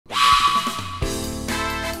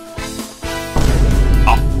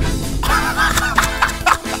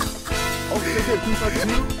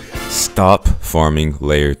Stop farming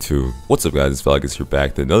layer 2. What's up guys, it's Valekis here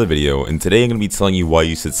back with another video, and today I'm going to be telling you why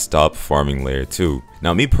you should stop farming layer 2.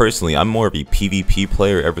 Now me personally, I'm more of a PvP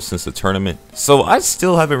player ever since the tournament, so I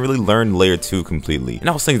still haven't really learned layer 2 completely. And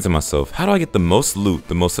I was thinking to myself, how do I get the most loot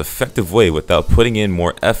the most effective way without putting in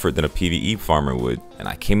more effort than a PvE farmer would? And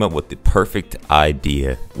I came up with the perfect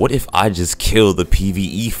idea. What if I just kill the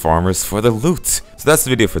PvE farmers for the loot? So that's the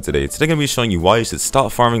video for today. Today I'm going to be showing you why you should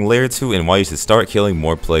stop farming layer 2 and why you should start killing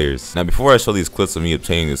more players. Now before I show these clips of me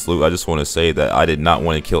obtaining this loot, I just want to say that I did not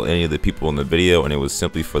want to kill any of the people in the video, and it was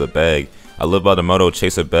simply for the bag. I live by the motto,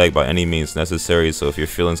 chase a bag by any means necessary, so if your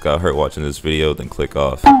feelings got hurt watching this video, then click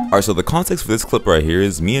off. Alright, so the context for this clip right here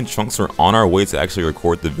is me and Trunks are on our way to actually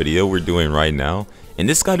record the video we're doing right now, and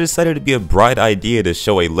this guy decided to be a bright idea to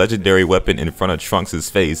show a legendary weapon in front of Trunks'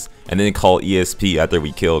 face, and then call ESP after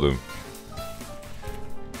we killed him.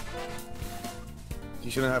 You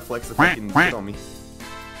shouldn't have Flex the fucking shit on me.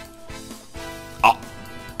 Oh.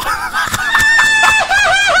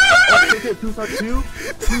 Okay, 2-star 2?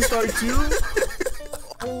 2-star 2?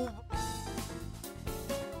 Oh.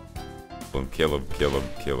 Kill him, kill him,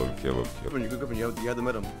 kill him, kill him, kill him. You have to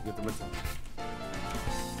met him. You have to met him.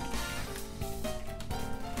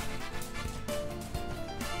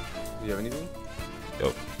 Do you have anything?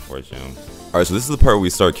 Yep, 4 gems. Alright, so this is the part where we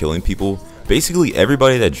start killing people. Basically,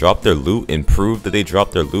 everybody that dropped their loot and proved that they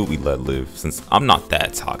dropped their loot, we let live. Since I'm not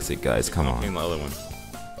that toxic, guys. Come on. Here's my other one.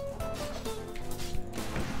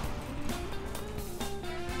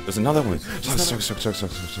 There's another one. Chuck.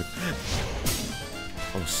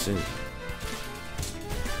 Oh shit.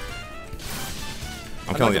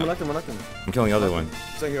 I'm killing the I'm killing the other one.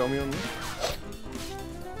 Stay here, on me.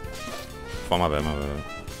 Oh, my bad.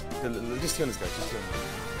 Just kill this guy, just kill him.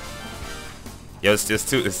 Yo, it's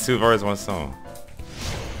two birds, one stone.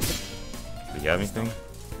 Do you have anything?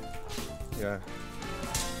 Yeah.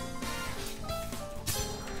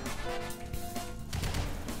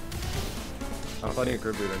 I'm fighting a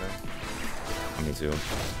curb right now. Me too.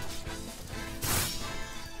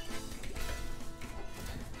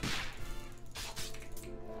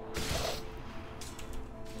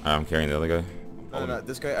 I'm carrying the other guy. No,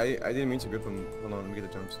 this guy, I didn't mean to grip him. Hold on, let me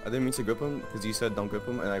get the jumps. I didn't mean to grip him because you said don't grip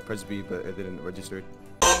him, and I pressed B, but it didn't register.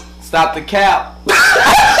 Stop the cap!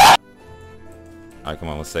 Alright, come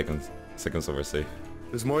on, let's seconds so we're safe.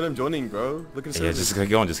 There's more of them joining, bro. Look at the Yeah, just keep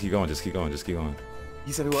going, just keep going.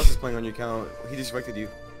 He said who else is playing on your account? He disrespected you.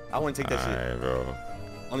 I want to take that shit. Alright, bro.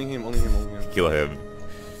 Only him. Kill him.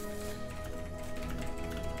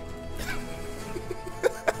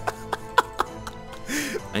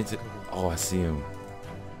 Oh, I see him.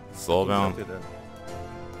 Slow down.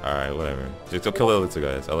 Alright, whatever. Just go kill the other two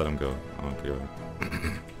guys. I'll let him go. I don't care.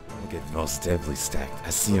 Look at most deadly stacked. I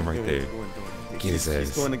see him right there. Get his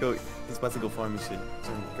ass. He's about to go farm and shit.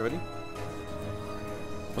 So, get ready?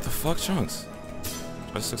 What the fuck, Trunks?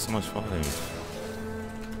 I just took so much fire.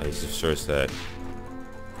 Hey, he's just sure stacked.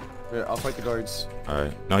 Yeah, I'll fight the guards.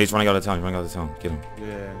 Alright. No, he's running out of town. Get him.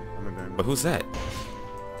 Yeah, I remember him. But who's that?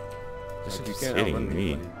 This Like, is you can't hitting outrun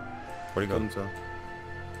me. anybody. Where'd he go? So.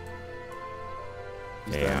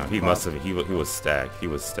 Damn, he must have. He was stacked. He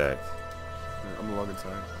was stacked. Yeah, I'm a log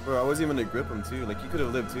inside. Bro, I wasn't even gonna grip him too. Like, you could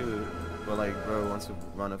have lived too. But like, bro wants to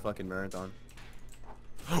run a fucking marathon.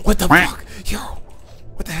 What the fuck? Yo!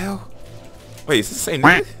 What the hell? Wait, is this the same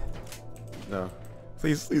nigga? No.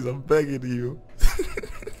 Please, I'm begging you.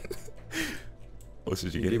 What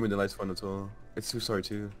should you get? Demon Delight's fun at all. It's 2-star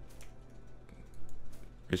too.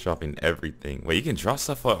 You're dropping everything. Wait, you can drop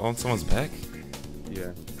stuff on someone's back?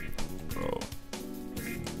 Yeah. Bro.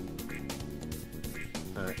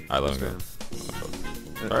 Alright. I let him go.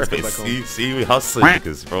 Alright, see, we hustling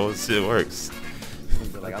because, bro, this shit works.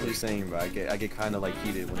 Like, I'm just saying, bro, I get kind of like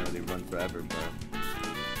heated whenever they run forever, bro.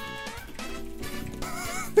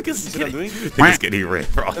 Look at what I'm doing? He's getting red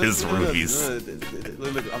for all his rubies.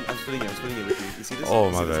 Look, I'm splitting it with you. You see this? Oh,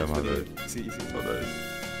 you my see bad. You see this? Oh, nice.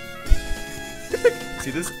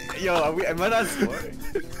 See this? Yo, am I not scoring?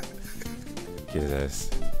 Get his ass.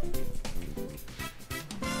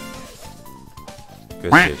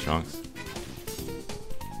 Good shit, Trunks.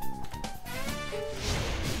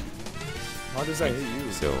 How does that hit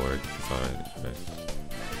you? Still work. It's alright. Okay.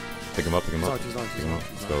 Pick him up. Pick him up.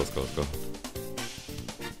 Let's go.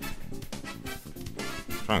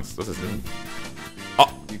 Trunks, what's his name? Oh!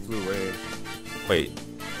 He flew away. Wait.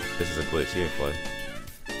 This is a glitch. He didn't fly.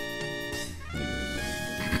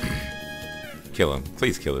 Kill him.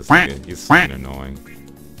 Please kill this nigga. He's fucking annoying.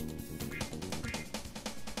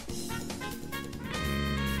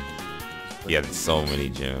 He had so many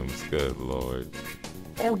gems. Good lord.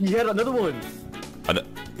 Oh, he had another one.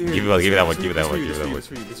 Give me that one. Give me that one. This Give me that one. This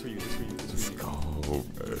for you. This for you. This for you. This Let's for you. go.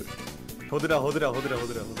 Man. Hold it out. Hold it out. Hold it out.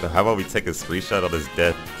 Hold it out. Hold it So out. how about we take a screenshot of his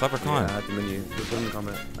death? Clapper Yeah, Khan. I have the menu. Just put in the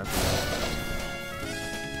comment.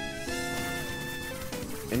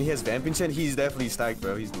 And he has vamping chin. He's definitely stacked,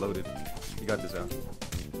 bro. He's loaded. You got this out.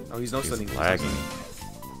 Oh, he's no stunning. He's lagging.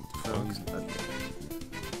 No, he's not.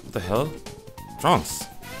 What the hell? Trunks.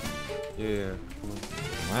 Yeah.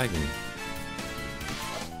 Lagging.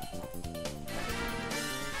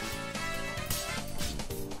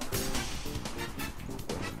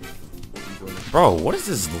 Bro, what is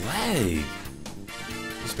this lag?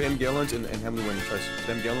 Spam Gallons and Hamlin win. Trust.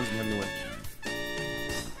 Spam Gallons and Hamlin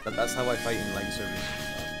win. That's how I fight in like servers.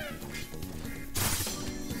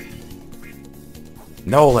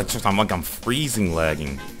 No, like just I'm freezing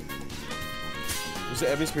lagging. There's an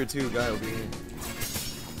atmosphere too, guy over here.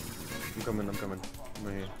 I'm coming. I'm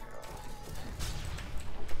right here.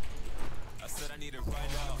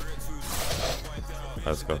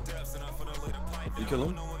 Let's go. You kill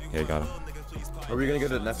him? Yeah, got him. Are we gonna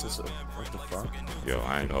get a Nexus? What the fuck? Yo,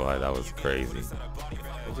 I ain't gonna lie, that was crazy.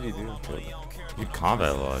 What did he do? You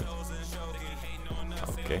combat log.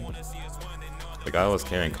 Okay. The guy was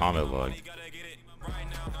carrying combat log.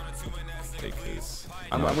 Take his.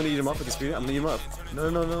 I'm gonna eat him up with the speed. I'm gonna eat him up.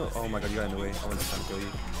 No. Oh my god, you got in the way. I was just trying to kill you.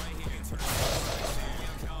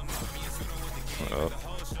 What up?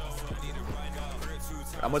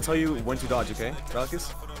 I'm gonna tell you when to dodge, okay?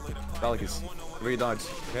 Valekis? Valekis. Where you dodge,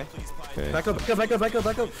 okay? Okay. Back up.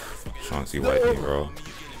 Trying to see white me, bro.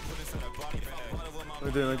 I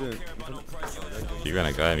did. You're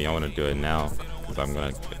gonna guide me. I wanna do it now. Cause I'm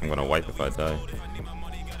gonna wipe if I die.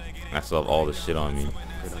 I still have all the shit on me.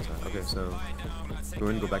 Okay, so go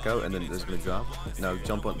in, go back out, and then it's gonna drop. Now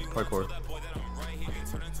jump on parkour.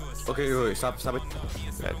 Okay, wait, stop it.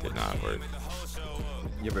 That did not work.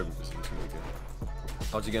 You're very busy.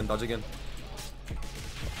 Dodge again.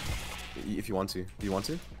 If you want to. Do you want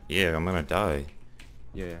to? Yeah, I'm gonna die.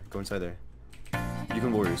 Yeah. Go inside there. You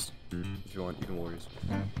can warriors. If you want, you can warriors.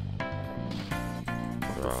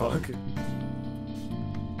 Bro. Fuck.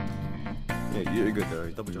 Yeah, you're good there.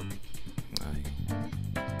 Double jump.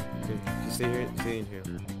 Okay, just stay here. Stay in here.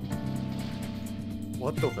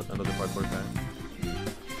 What the? Another parkour guy.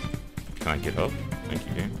 Can I get up? Thank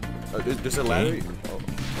you, game. There's a ladder. Oh.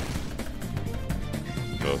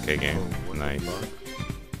 Okay, game. What the Nice. fuck?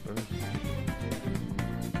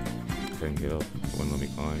 Couldn't get up. Wouldn't let me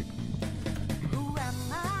climb.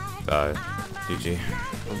 Die. GG.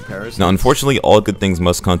 Comparison. Now, unfortunately, all good things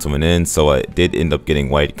must come to an end, so I did end up getting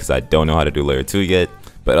white because I don't know how to do layer 2 yet.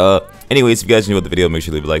 But anyways, if you guys enjoyed the video, make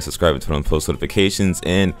sure to leave a like, subscribe, and turn on post notifications.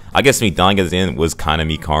 And I guess me dying at the end was kind of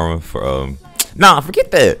me karma for Nah,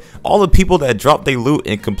 forget that. All the people that dropped their loot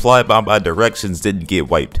and complied by my directions didn't get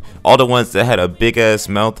wiped. All the ones that had a big ass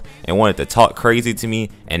mouth and wanted to talk crazy to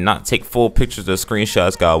me and not take full pictures or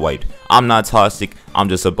screenshots got wiped. I'm not toxic, I'm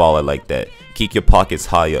just a baller like that. Keep your pockets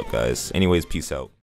high up, guys. Anyways, peace out.